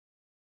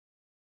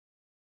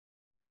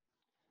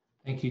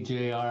Thank you,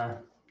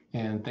 JR,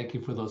 and thank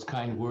you for those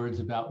kind words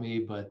about me.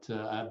 But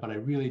I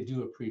really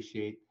do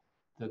appreciate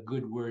the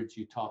good words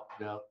you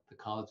talked about the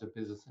College of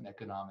Business and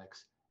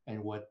Economics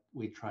and what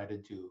we try to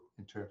do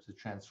in terms of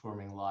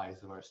transforming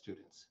lives of our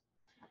students.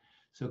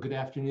 So good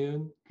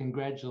afternoon.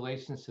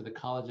 Congratulations to the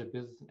College of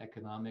Business and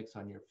Economics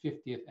on your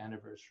 50th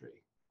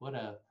anniversary. What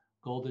a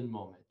golden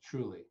moment,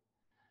 truly.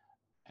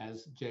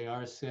 As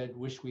JR said,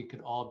 wish we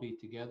could all be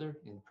together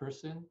in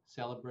person,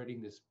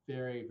 celebrating this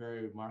very,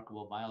 very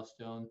remarkable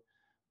milestone.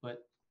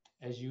 But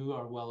as you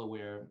are well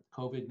aware,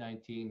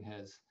 COVID-19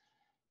 has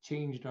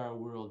changed our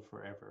world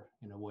forever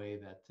in a way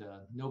that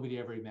nobody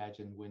ever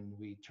imagined when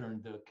we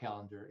turned the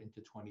calendar into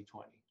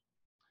 2020.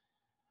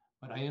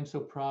 But I am so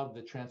proud of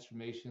the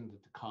transformation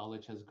that the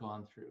college has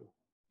gone through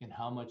and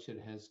how much it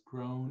has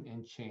grown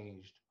and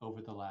changed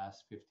over the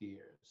last 50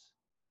 years.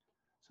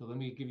 So let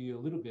me give you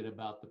a little bit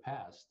about the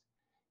past.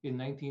 In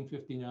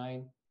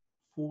 1959,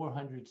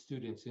 400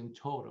 students in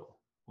total,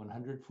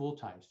 100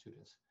 full-time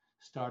students,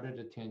 started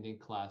attending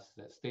classes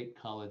at State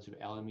College of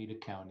Alameda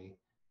County.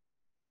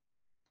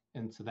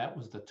 And so that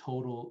was the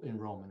total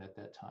enrollment at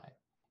that time.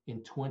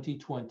 In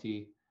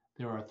 2020,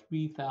 there are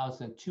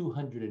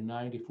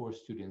 3,294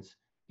 students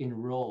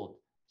enrolled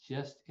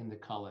just in the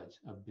College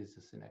of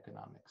Business and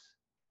Economics.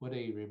 What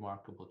a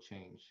remarkable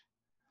change.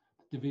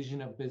 The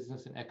Division of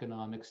Business and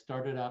Economics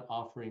started out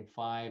offering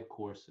 5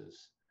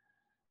 courses.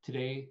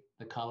 Today,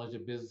 the College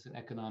of Business and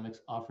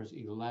Economics offers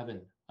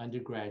 11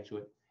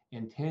 undergraduate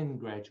and 10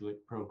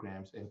 graduate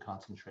programs and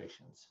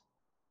concentrations.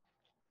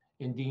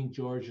 And Dean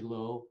George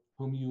Lowe,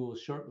 whom you will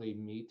shortly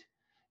meet,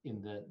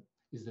 is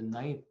the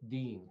 9th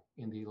dean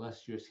in the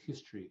illustrious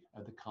history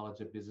of the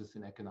College of Business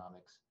and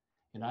Economics.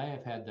 And I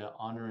have had the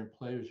honor and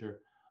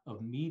pleasure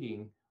of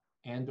meeting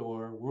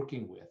and/or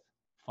working with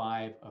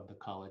 5 of the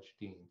college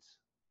deans.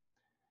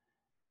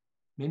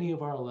 Many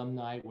of our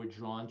alumni were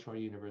drawn to our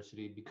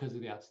university because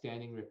of the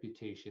outstanding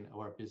reputation of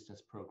our business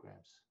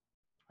programs.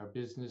 Our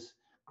business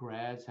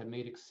grads have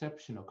made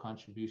exceptional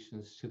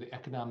contributions to the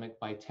economic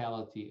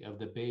vitality of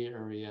the Bay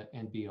Area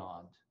and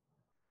beyond.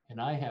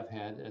 And I have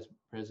had, as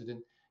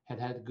president, had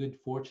the good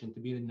fortune to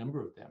meet a number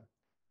of them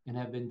and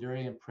have been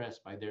very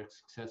impressed by their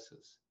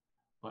successes,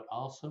 but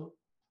also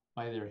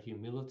by their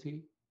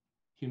humility,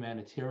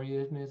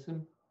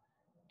 humanitarianism,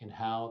 and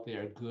how they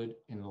are good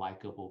and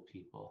likable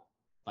people,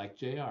 like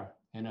JR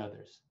and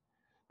others.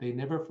 They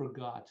never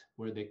forgot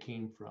where they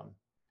came from,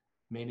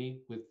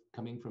 many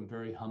coming from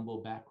very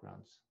humble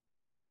backgrounds.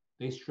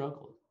 They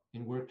struggled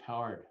and worked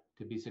hard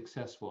to be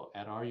successful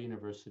at our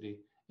university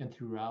and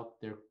throughout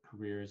their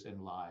careers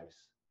and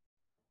lives.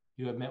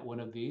 You have met one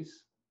of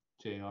these,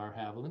 J.R.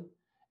 Haviland,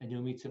 and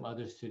you'll meet some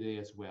others today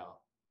as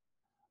well.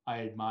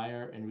 I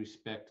admire and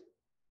respect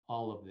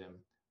all of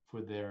them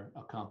for their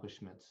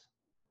accomplishments,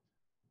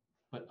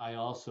 but I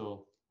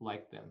also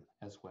like them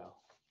as well.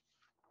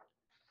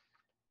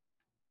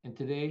 And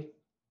today,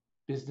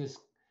 business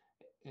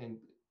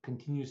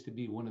continues to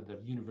be one of the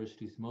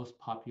university's most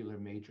popular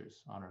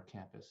majors on our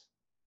campus.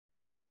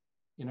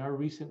 In our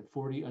recent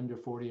 40 Under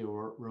 40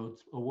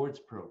 Awards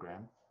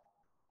program,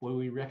 where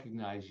we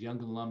recognize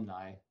young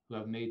alumni who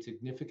have made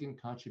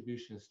significant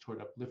contributions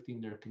toward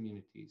uplifting their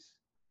communities,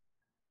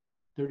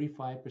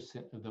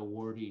 35% of the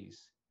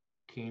awardees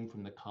came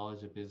from the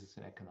College of Business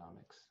and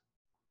Economics.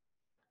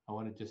 I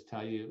want to just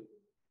tell you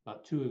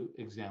about 2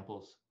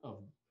 examples of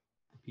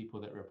the people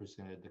that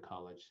represented the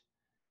college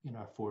in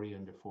our 40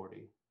 Under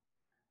 40.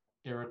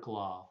 Eric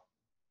Law,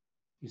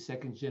 he's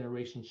 2nd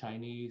generation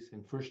Chinese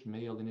and first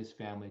male in his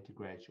family to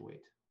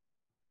graduate.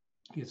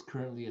 He is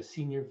currently a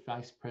senior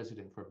vice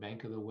president for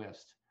Bank of the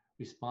West,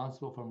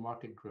 responsible for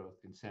market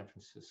growth in San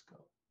Francisco.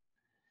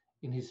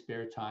 In his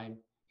spare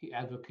time, he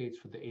advocates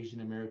for the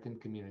Asian American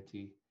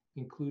community,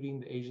 including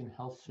the Asian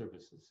Health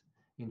Services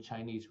in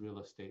Chinese Real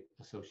Estate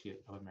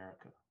Associate of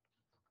America.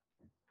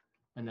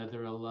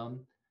 Another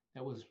alum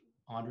that was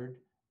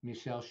honored,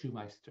 Michelle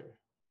Schumeister.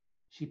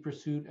 She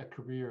pursued a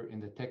career in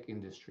the tech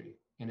industry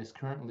and is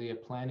currently a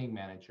planning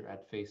manager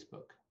at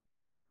Facebook.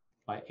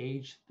 By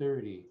age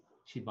 30,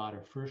 she bought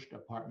her first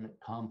apartment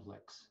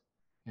complex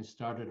and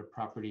started a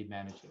property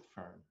management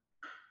firm.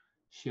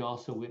 She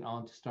also went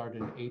on to start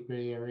an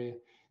Bay Area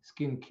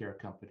skincare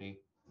company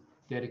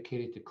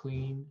dedicated to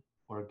clean,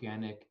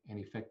 organic, and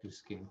effective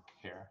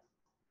skincare.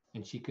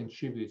 And she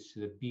contributes to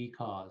the Bee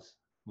Cause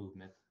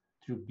movement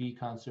through bee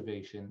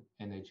conservation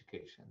and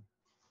education.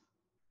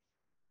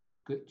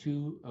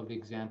 2 of the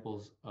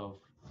examples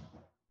of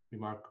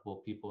remarkable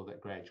people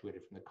that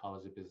graduated from the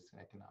College of Business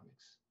and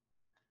Economics.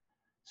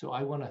 So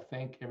I want to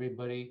thank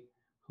everybody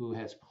who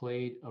has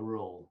played a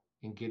role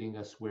in getting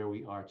us where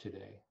we are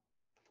today.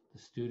 The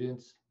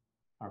students,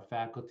 our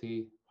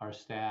faculty, our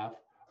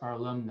staff, our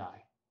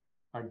alumni,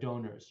 our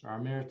donors, our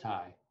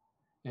emeriti,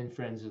 and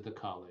friends of the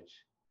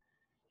college.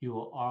 You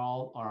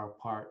all are a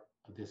part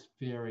of this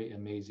very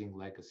amazing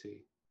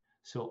legacy.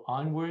 So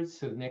onwards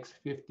to the next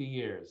 50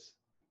 years.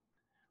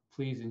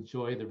 Please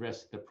enjoy the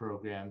rest of the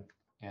program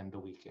and the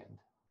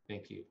weekend.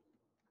 Thank you.